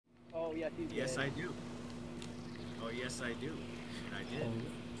yes, you did. Yes, I do. Oh, yes, I do. And I did.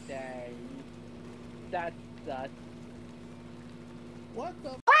 Dang. That's sus. What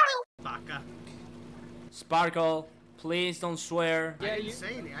the? Baka. Sparkle, please don't swear. I didn't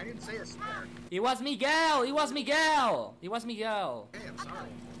say anything. I didn't say a swear. It was Miguel! It was Miguel! It was Miguel! Hey, I'm sorry.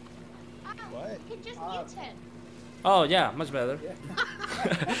 What? You can just mute him. Oh yeah, much better.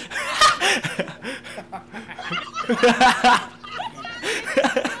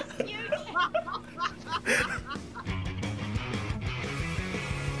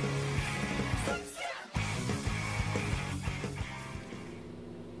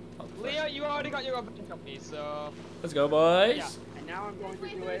 Leo, you already got your other company, so... Let's go, boys. Yeah. And now I'm going to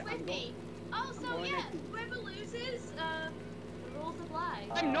Wait, do who's it. with me? Oh, so yeah, whoever loses, the rules apply.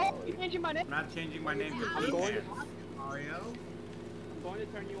 I'm not changing my name. I'm not changing my name to I'm going to, Mario. I'm going to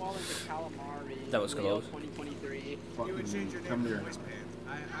turn you all into calamari. That was Leo close. 2023. You would change your name to Voice Pants.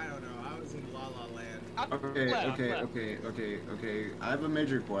 I don't know. I was in La La Land. Okay. I have a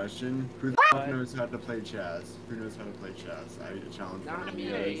major question. Who the fuck knows how to play chess? Who knows how to play chess? I challenge Not one of me.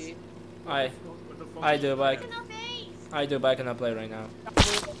 you guys. I do, but It's enough ace. I cannot play right now.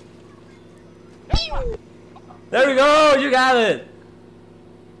 There we go! You got it!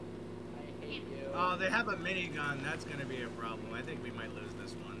 I hate you. Oh, they have a minigun. That's gonna be a problem. I think we might lose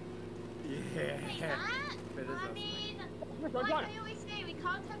this one. Wait, Yeah. that? I mean, like I always say, we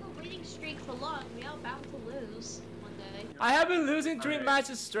can't have a winning streak for long. We are bound to lose one day. I have been losing 3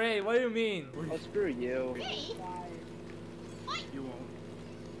 matches straight. What do you mean? Oh, screw you. Me? What? You won't.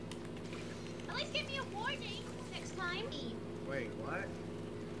 At least give me a warning next time. Wait, what? At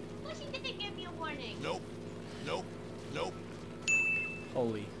least you didn't give me a warning. Nope.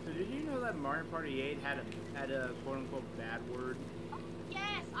 Holy. So did you know that Mario Party 8 had a quote unquote bad word? Yes,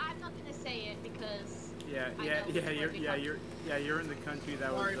 I'm not gonna say it because. You're in the country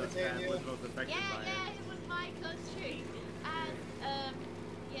that was most affected Yeah, by yeah, it was my country, and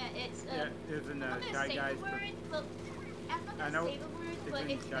it's it. Yeah, it was in I'm not Shy gonna say Guys. the word, but I'm not I gonna know say the word, it's but in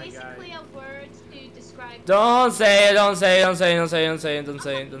it's Shy basically Guys. a word to describe. Don't say it, don't say it, don't say it, don't say it, don't say it, don't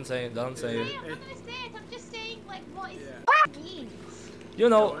say it, don't say it, don't say I'm it. not gonna say it. I'm just saying like what it means. You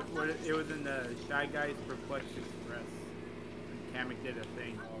know. It was in the Shy Guys Perplexed Express. Kamek did a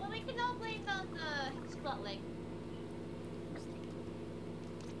thing. Well, we can all blame it on the Splatling.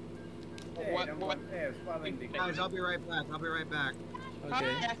 Guys, I'll be right back.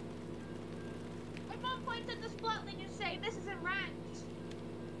 Okay. Everyone point at the Splatling and say this isn't ranked.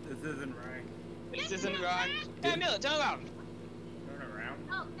 This isn't right. This isn't right. Hey, Miller, turn around. Turn around.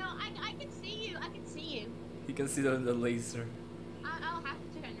 Oh no, I can see you. I can see you. You can see the laser. I'll have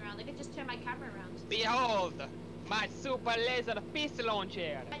to turn around. I can just turn my camera around. Behold, my super laser pistol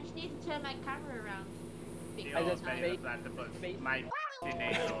launcher. I just need to turn my camera around. I just Because space. My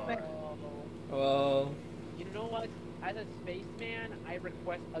Well, You know what? As a spaceman, I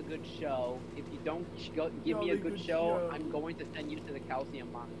request a good show. If you don't give me a good show, I'm going to send you to the calcium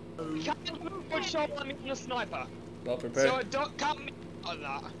mine. Can't good show on me from the sniper. well prepared. So don't count me on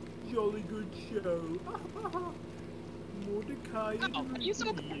that. jolly good show. Mordecai. Oh, you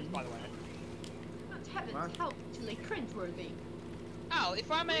saw the points, by the way. Not heavens, how utterly cringeworthy. Al,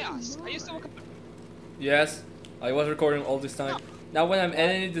 if I may ask, are you still Yes, I was recording all this time. Now when I'm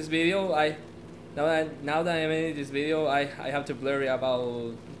editing this video, now that I'm editing this video, I have to blur it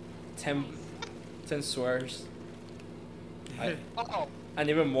about 10 swears. Oh, And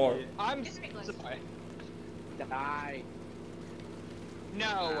even more. I'm It's ridiculous. sorry. Die.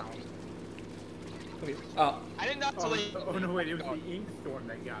 No, Okay. I didn't actually. Oh no, wait, it was the ink storm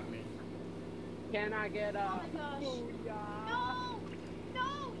that got me. Can I get a... Oh my gosh. Booyah? No!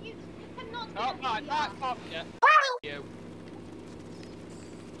 No! You cannot Oh, get no, me not up. cop yet. You.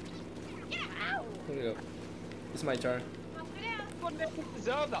 Get out! Here we go. It's my turn. Go down. Wouldn't they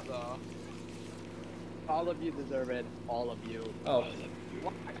deserve that though? All of you deserve it. All of you. Oh.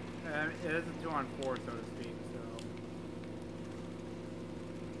 It is a 2-on-4, so to speak. So.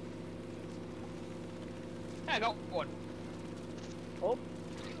 Hey, I got one. Oh.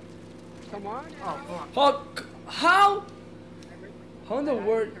 Come on. Oh fuck. Oh, how? How in the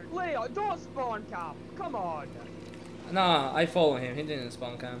world? Leo, don't spawn cap. Come on. Nah, I follow him. He didn't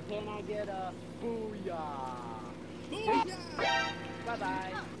spawn cam. Can I get a booyah?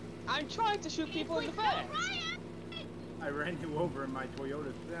 Bye-bye. I'm trying to shoot people in the face. Ryan! I ran you over in my Toyota.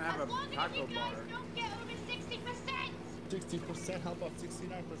 It didn't have As a long as taco you bar. guys don't get over 60%! 60%, how about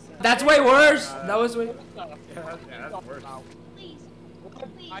 69%? That's way worse. That was way. Yeah, that's worse. Please.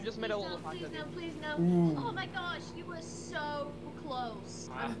 Please, I just made a little please no, please no. Ooh. Oh my gosh, you were so close.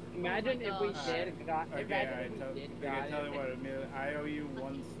 Imagine Oh my if we gosh. did got. Okay, Imagine alright, if we did I got can tell you it. what, Amelia, I owe you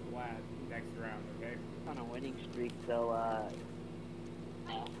one next round, okay? On a winning streak, so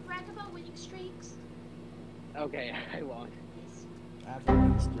Wait, brag about winning streaks. okay, I won't. After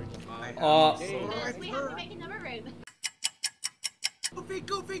winning streak. Because we have to make another room.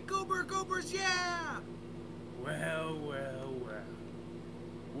 Goofy, goobers, yeah! Well.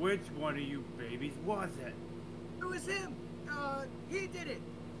 Which one of you babies was it? It was him. He did it.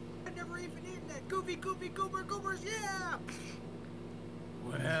 I never even eaten that. Goofy, goobers, yeah!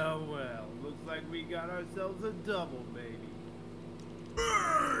 Well. Looks like we got ourselves a double, baby.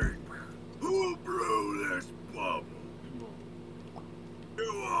 Hey! Who blew this bubble?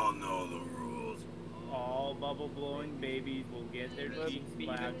 You all know the rules. All bubble-blowing babies will get their cheeks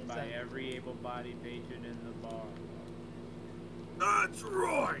slapped by every able-bodied patron in the bar. That's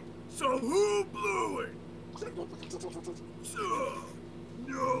right. So who blew it? So,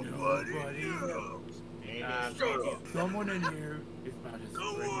 nobody knows. Shut up. Someone in here is about to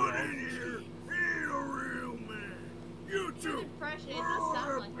Someone in here ain't a real man. You two. Impression, it does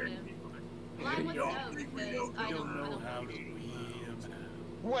sound like him. Well, I would know because I don't know how to him. read them.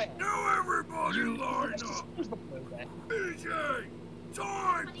 Wait. Now everybody line up. BJ,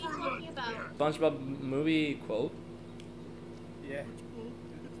 time What are you for talking the about? SpongeBob movie quote. Yeah.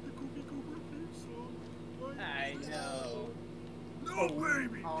 I I know. No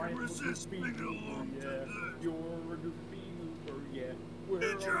baby I'm can a resist goofy being goober, alone yeah. today. You're a goofy goober, yeah. We're a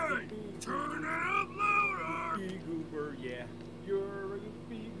BJ, goofy turn it up louder. goofy goober, yeah. You're a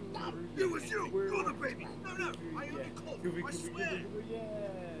goofy goober, yeah. It was you. We're You're a the baby. No, I own yeah. the cloak. Goofy, I goofy, swear. goofy, goober, yeah.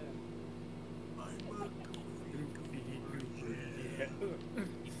 I'm a Goofy goober, yeah.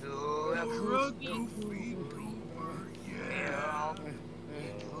 You're a goofy goober, yeah.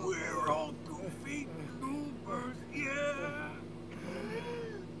 We're all goofy goobers, yeah.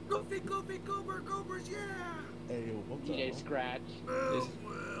 Goofy goobers, yeah. Hey, what's DJ up? Scratch. Well.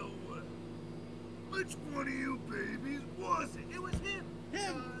 Which one of you babies was it? It was him.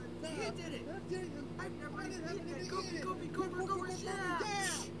 Him. He did it. I've never even eaten that. Goofy goobers, yeah.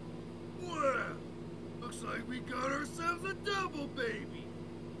 Well, looks like we got ourselves a double baby.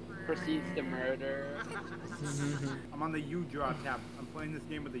 Proceeds to murder. I'm on the U-Draw tab. I'm playing this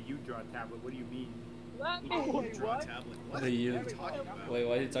game with the U-Draw tablet. What do you mean? Wait, what? What The are you U. talking about? Wait,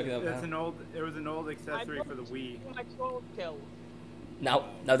 what are you talking It's about? an old. It was an old accessory for the Wii. My 12 kills. No,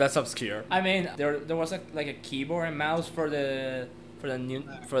 that's obscure. I mean, there was like a keyboard and mouse for the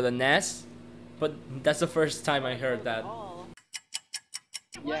NES, but that's the first time I heard that. What?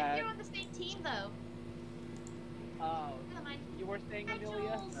 Yeah. You're on the same team though. Oh, Never mind. you were saying Hi,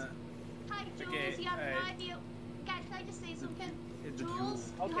 Amelia? Jules. Hi, Jules. okay, You have no alright. idea. Guys, can I just say something? It's a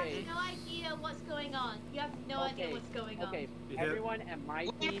Jules, you Okay. have no idea what's going on. You have no idea what's going on. Okay, Yeah. everyone at my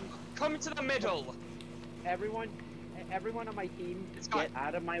team, Come to the middle. everyone on my team, It's get fine.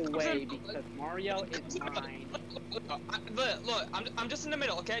 out of my way because Mario is mine. Look, I'm just in the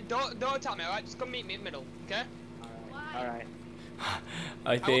middle, okay? Don't attack me, alright? Just come meet me in the middle, okay? Why? Alright.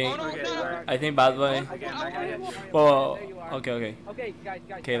 I think Okay, I think bad boy. Again, Whoa. There you are. Okay. Okay, guys.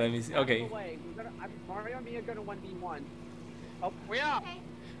 Okay, let me see. out of Okay. the way. Mario and me are gonna 1v1. We are.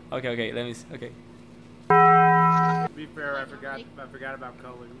 Okay. Okay. Let me see. Okay. To be fair, I forgot about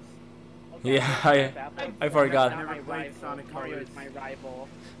colors. Okay, Yeah, I forgot. Not Never my played rival. Sonic Mario Colors. is my rival.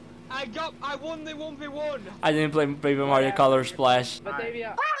 I won the 1v1. I didn't play Paper Mario Color Splash.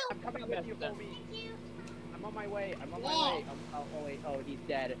 Batavia, I'm coming with you, homie. Thank you. I'm on my way. Oh wait. Oh, he's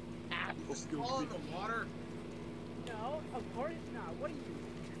dead. Ah, Oh, the water. no, of course not. What are you?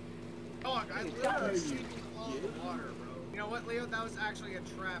 Oh, I literally shaking all the water, bro. You know what, Leo? That was actually a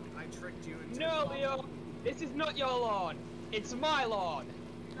trap. I tricked you into No, Leo. This is not your lawn. It's my lawn.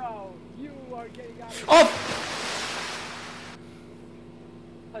 No, you are getting out of Oh!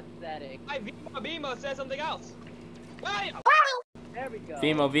 Pathetic. Hey, Vimo, say something else. Wait. There we go.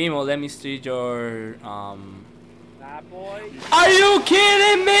 Vimo, let me see your That boy. Are you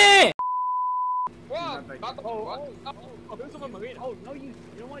kidding me? Whoa. There's someone marina. Oh no, you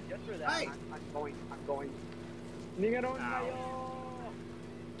know what? Just for that, Hey. I'm going. Nigarondayo.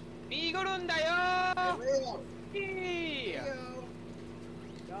 Migorundayo. Leo. Yeah. Leo.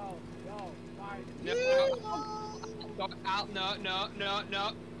 Go, fine. No. Out. No.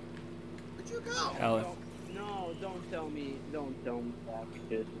 Where'd you go? Hell. No, don't tell me that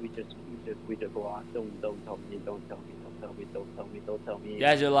we just lost. Don't tell me.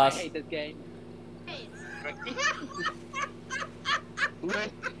 Yeah, you I lost. hate this game. Hey. Was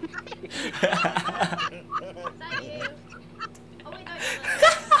that you? Oh wait, no, I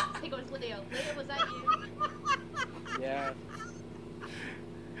think it was Leo. Leo, was that you? Yeah.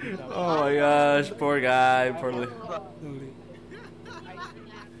 Oh my gosh, poor guy, poor Lee. What are you laughing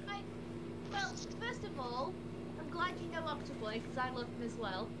at? Hi, first of all, I'm glad you know Octoboy because I love him as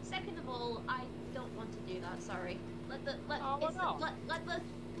well. Second of all, I don't want to do that. Sorry. Let the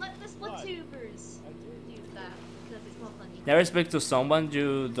Splatooners do that because it's more funny. Never speak to someone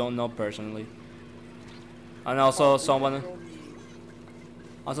you don't know personally. And also someone who's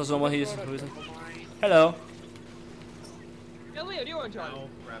hello. Yeah, Leo, do you want to join? Oh,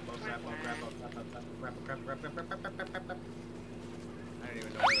 crap. I don't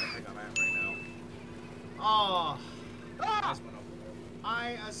even know where the heck I'm at right now. Oh, nice one, Alvaro. I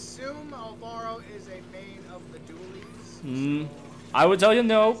assume Alvaro is a main of the dualies. I would tell you I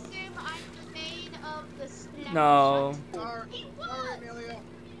no. assume I'm the main of the Splatoon. No. Sorry, He was. sorry, Amelia.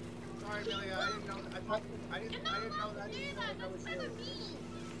 Sorry, Amelia. I didn't know. I didn't know that. That was you.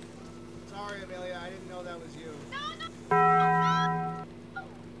 Sorry, Amelia. I didn't know that was you.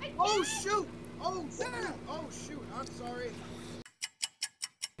 Oh shoot! Oh shoot! Oh shoot! I'm sorry.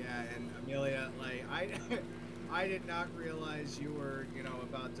 Yeah, and Amelia, like I did not realize you were, you know,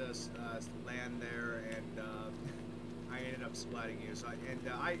 about to land there, and I ended up splatting you. So I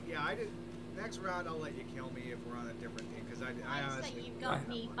did. Next round, I'll let you kill me if we're on a different team, because I honestly. You got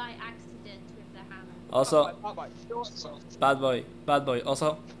me by accident with the hammer. Also, bad boy.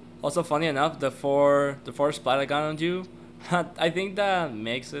 Also, funny enough, the four splat I got on you, I think that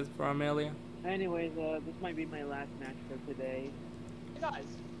makes it for Amelia. Anyways, this might be my last match for today. Guys,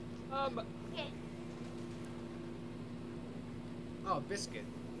 Okay. Oh, Biscuit.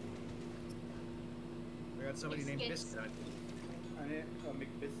 We got somebody named Biscuits. Biscuit.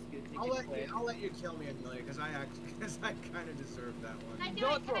 McBiscuit. I'll let you kill me, Amelia, because I kind of deserve that one. Can I do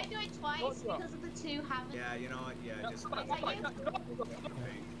it twice because of the two hammers? Yeah, you know what? Yeah, just.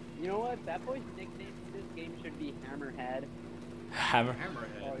 You know what? That boy's nickname for this game should be Hammerhead.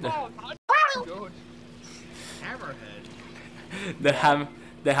 Hammerhead. good. Hammerhead.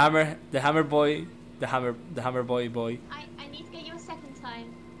 The hammer boy. I need to get you a second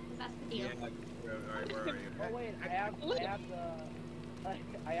time because that's the deal. Yeah. Alright, where are you? Oh wait, I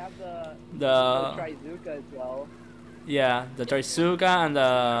have the the Trizuka as well. yeah, the Trizuka and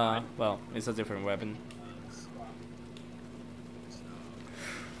the, well, it's a different weapon.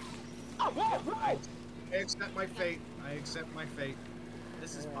 I accept my fate.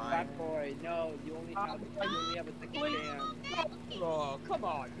 This is fine. Bad boy, no, you only have a second chance. Oh, come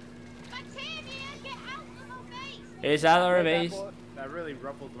on. Octavian, get out of our base! Is that our Bad base? boy. That really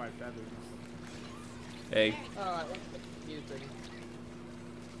ruffled my feathers. Hey. Alright, need a second.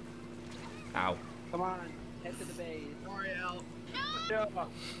 Ow. Come on, head to the base. Oriel. No.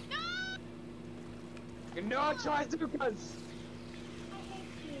 No, try to because.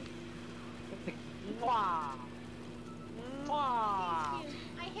 Mwah! Mwah! I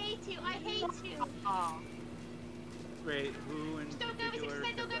hate you. Wait, who in Don't go over 6%, particular?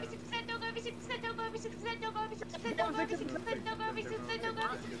 don't go over 6%, don't go over 6%, don't go over 6%, don't go over 6%, don't go over 6%, don't go over 6%, don't go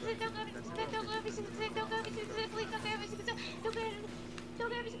over 6%, don't go over 6%, don't go over 6%, don't go over 6%, please don't go over 6%, don't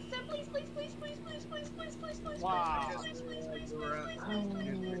go over 6%, please, please, please, please, please, please, please, please, please, Wow. please, please, please, please,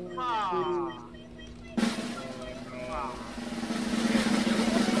 please, Ah.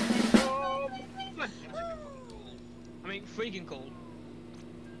 I mean, freaking cool.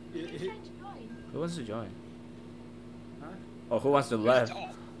 Who wants to join? Huh? Oh, who wants to left?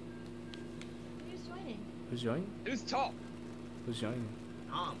 Top? Who's joining? Who's joining? Who's top? Who's joining?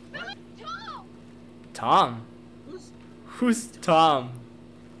 Tom. What? Tom. Who's Tom?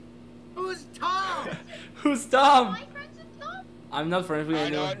 Who's Tom? Who's Tom? My friends with Tom? I'm not friends with I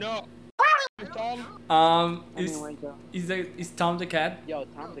anyone. don't know. Tom? Is Tom the cat? Yo,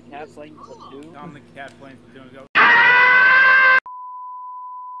 Tom the cat playing Splatoon? I'm the cat playing Splatoon. Go.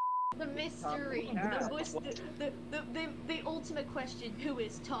 The mystery, the ultimate question, who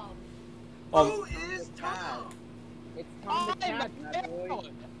is Tom? Who is Tom? It's Tom the cat, my boy.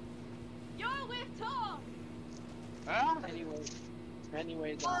 You're with Tom! Huh?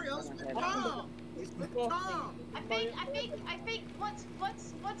 Anyways, Oriole's with Tom. He's with Tom. I think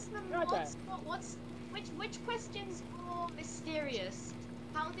which question's more mysterious?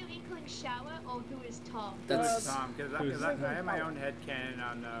 How do Inklings shower or who is Tom? That's Tom, because I have my own headcanon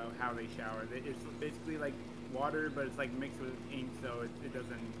on how they shower. It's basically like water, but it's like mixed with ink, so it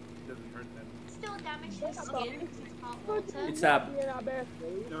doesn't hurt them. Still damage the skin because it's hot water. it's up.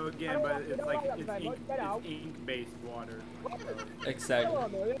 No, again, but it's like it's ink-based water.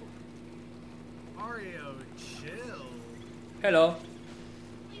 Exactly. Mario, chill. Hello.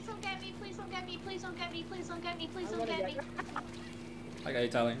 Please don't get me, please don't get me, please don't get me, please don't get me, please don't get me. I got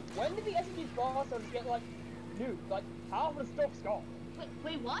Italian. When did the SMG sponsors get like new? Like half the stuff's gone.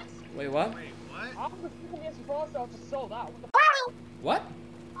 Wait, what? Wait, what? Wait, what? Half the stuff in the SMG sponsors just sold out. What?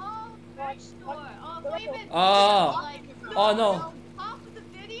 Oh, Like, merch store. Oh, wait a minute. Oh. Like, Oh no. half of the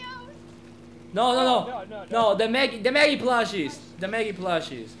videos? No, the Maggie plushies. The Maggie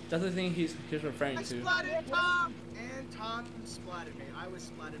plushies. That's the thing he's referring I to. splatted Tom! And Tom splatted me. I was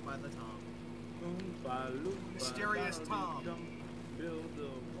splatted by the Tom. Mysterious Tom.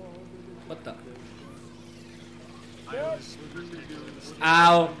 What the? I was...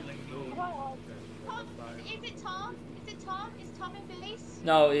 Ow. Tom, is it Tom? Is it Tom? Is Tom in base?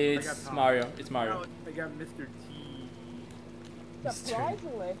 No, I got it's Tom. Mario. It's Mario. No, I got Mr. T.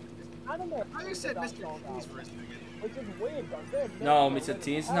 Surprisingly, I don't know. I said Mr. T's for a second. Which is weird, because they're No, Mr.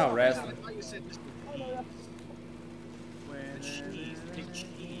 T is not wrestling. I thought you said Mr. Oh, no, that's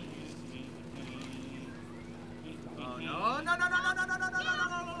Oh no, no, no, no, no, no, no, no, no,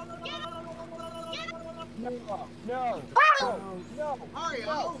 no, no, no, no, no,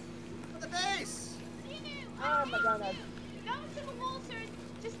 Mario! For the base! Oh my god, Go to the water.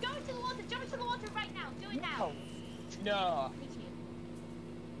 Just go to the water. Jump into the water right now. Do it now. No. Me too.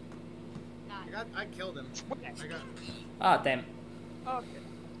 I killed him. I got... Ah, damn. Okay.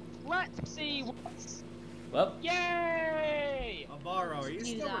 Let's see what's. Well, Yay! Alvaro, are you Do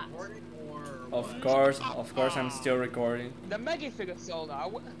still that. recording or of what? course, I'm still recording. The Mega figure sold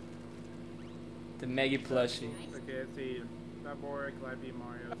out. The Maggie plushie. Okay, let's see. Faboric, Livey,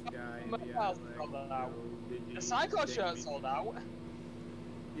 Mario, Sky, My India, house Alex, sold Joe, out. Digi, The Psycho shirt Digby. sold out.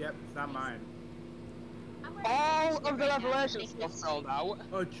 Yep, it's not mine. I'm wearing All a of the right now. Revelation stuff sold out.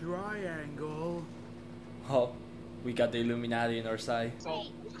 A triangle. Oh, we got the Illuminati in our side.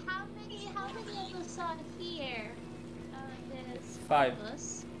 Wait, how many of us are here? There's 5. of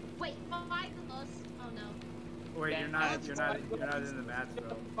us. Wait, 5 of us? Oh no. Wait, you're not in the match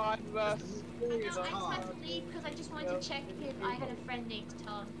though. Five of us. I know, I just had to leave because I just wanted to check if I had a friend named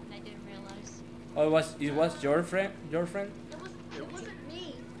Tom, and I didn't realize. Oh, it was your friend? Your friend? It wasn't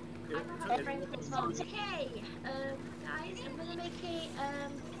me. I don't have a friend called Tom. Hey, guys, I'm gonna make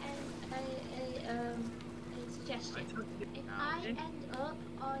a suggestion. If I end up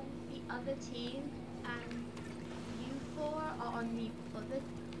on the other team and you 4 are on the other,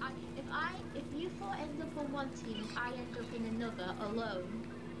 if you 4 end up on one team, I end up in another alone.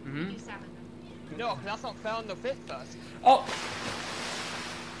 You salmon. No, 'cause that's not fair on the fifth first. Oh!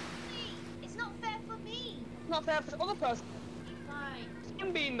 It's not fair for me. It's not fair for the other person. Fine.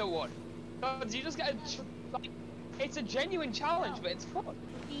 Him being the one. Because you just get like, it's a genuine challenge, but it's fun.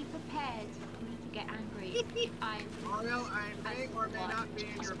 Be prepared for me to get angry. Mario, I may or may not be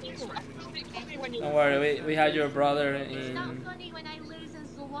in your base right now. Don't worry, we had your brother It's not in. funny when I lose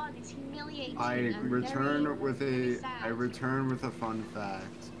as the one. It's humiliating. I I'm return very, with very a sad. fun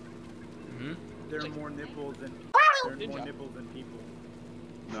fact. There are more nipples than people.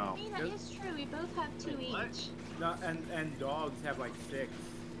 No. I mean, that is true. We both have 2 each. No, and dogs have like 6.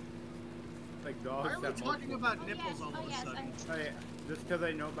 Like dogs Why are we have talking multiple. about Oh, nipples yes, all oh, of a yes, sudden? Hey, just because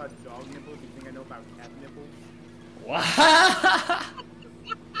I know about dog nipples, you think I know about cat nipples? What?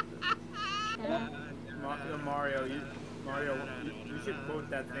 Mario, you should quote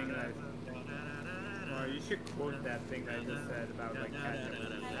that thing that Mario, you should quote that thing that I just said about like cat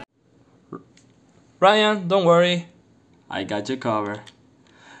nipples. Ryan, don't worry, I got you covered.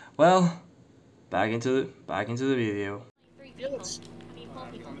 Well, back into the video. 3 people. I mean, 4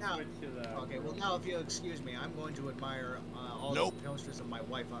 people. Now, Switch to the- okay, well now if you'll excuse me, I'm going to admire all the posters of my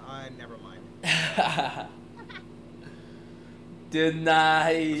wife. Never mind.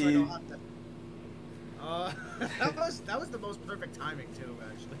 Denied. That was the most perfect timing too,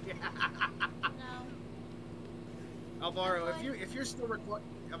 actually. No. Alvaro, if you're still recording,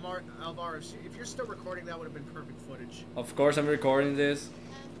 Alvaro, if you're still recording, that would have been perfect footage. Of course, I'm recording this.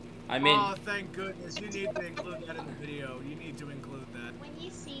 I mean, Oh, thank goodness! You need to include that in the video. You need to include that. When you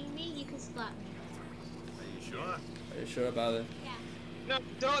see me, you can slap me. Are you sure? are you sure about it? Yeah. No,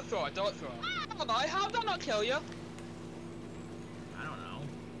 don't throw it, don't throw it. How did that not kill you? I don't know.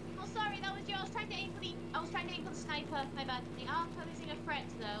 Oh, sorry, that was you. I was trying to aim for the sniper. My bad. They are posing a threat,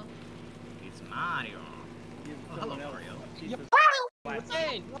 though. It's Mario. Give Oh, hello, someone else Mario. Jesus.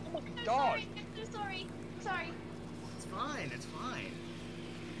 Wayne, oh my I'm so god. sorry. I'm so sorry. Sorry. It's fine. It's fine.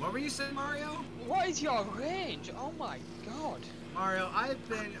 What were you saying, Mario? What is your range? Oh my god. Mario, I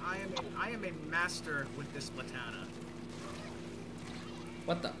am a master with this Splatoon.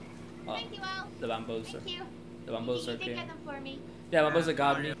 What the? Oh, Thank you, Al. the bamboos. Thank you. The bamboos You are did king. get them for me. Yeah, bamboos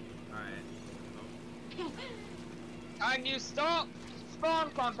got me. Alright. Can you stop spawn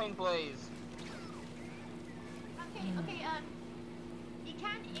camping, please? Okay, you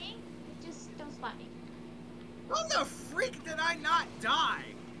can aim, just don't spot me. How the freak did I not die?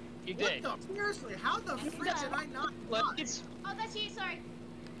 You did. What the? Seriously, how the freak did I not die? Please. Oh, that's you, sorry.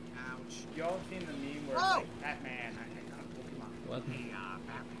 Ouch. y'all seen the meme where it's Oh! like Batman? I got a Pokemon. What? Hey,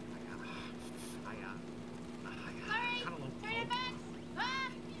 Batman, Sorry! kinda like Turn your backs! Ah!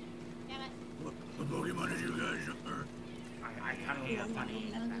 Damn it. what Pokemon did you guys are? I kind of love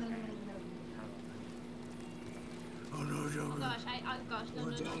Batman. Oh no, Oh Joker. gosh, oh gosh, no,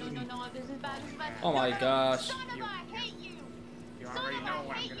 this is bad, this is bad. Oh my gosh. Son of a, I hate you! You Son already of a, know I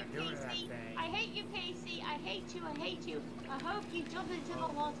what I'm hate you, gonna do to that Casey! thing. I hate you, Casey! I hate you, I hate you! I hope you jump into the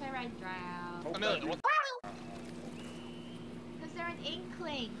water and drown. Amelia, what? Because they're an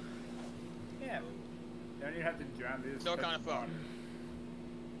inkling. Yeah. You don't even have to drown. They just No touch kind of the fun. water.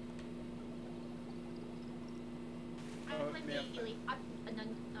 I blame the alien. No,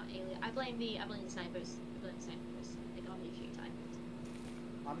 not alien. I blame the snipers. I blame the snipers. They got me a few times.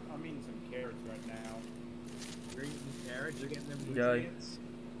 I'm eating some carrots right now. You're eating carrots, you're getting them Yay. nutrients.